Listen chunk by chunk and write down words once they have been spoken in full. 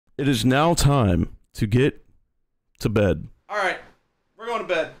It is now time to get to bed. All right, we're going to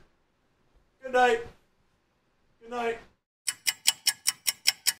bed. Good night. Good night.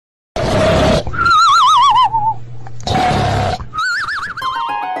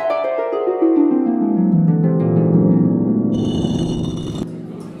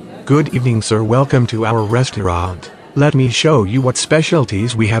 Good evening, sir. Welcome to our restaurant. Let me show you what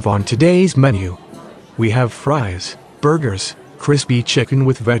specialties we have on today's menu. We have fries, burgers, crispy chicken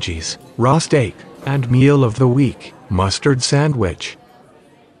with veggies, raw steak, and meal of the week, mustard sandwich.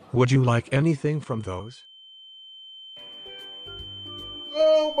 Would you like anything from those?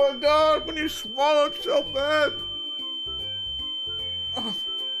 Oh my God, when you swallow so bad. Oh.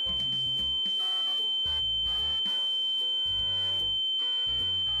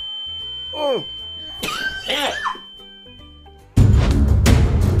 Oh.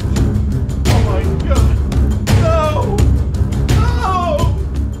 Oh my God. No. No.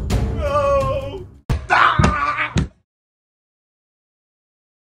 No.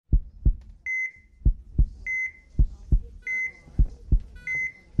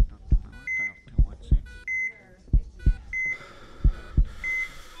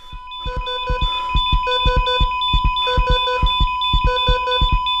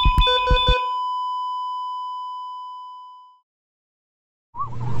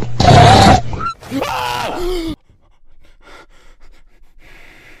 Ah!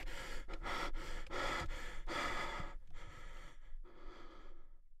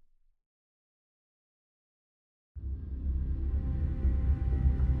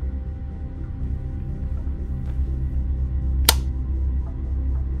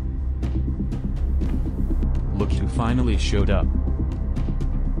 Look who finally showed up.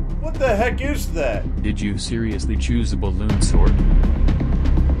 What the heck is that? Did you seriously choose a balloon sword?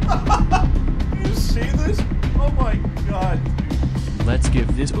 You see this? Oh my God, dude. Let's get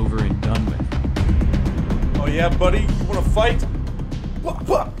this over and done with. Oh yeah, buddy? You wanna fight? Bah,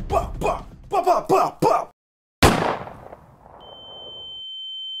 bah, bah, bah, bah, bah, bah, bah.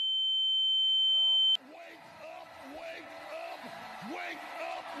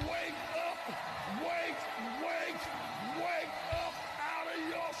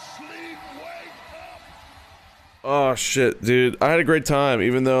 Oh shit, dude. I had a great time,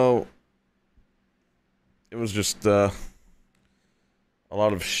 even though it was just a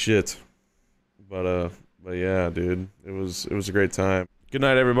lot of shit. But yeah, dude. It was a great time. Good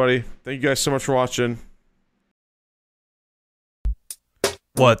night, everybody. Thank you guys so much for watching.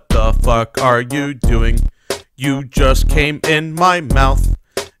 What the fuck are you doing? You just came in my mouth.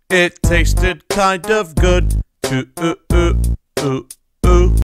 It tasted kind of good. Ooh, ooh, ooh, ooh.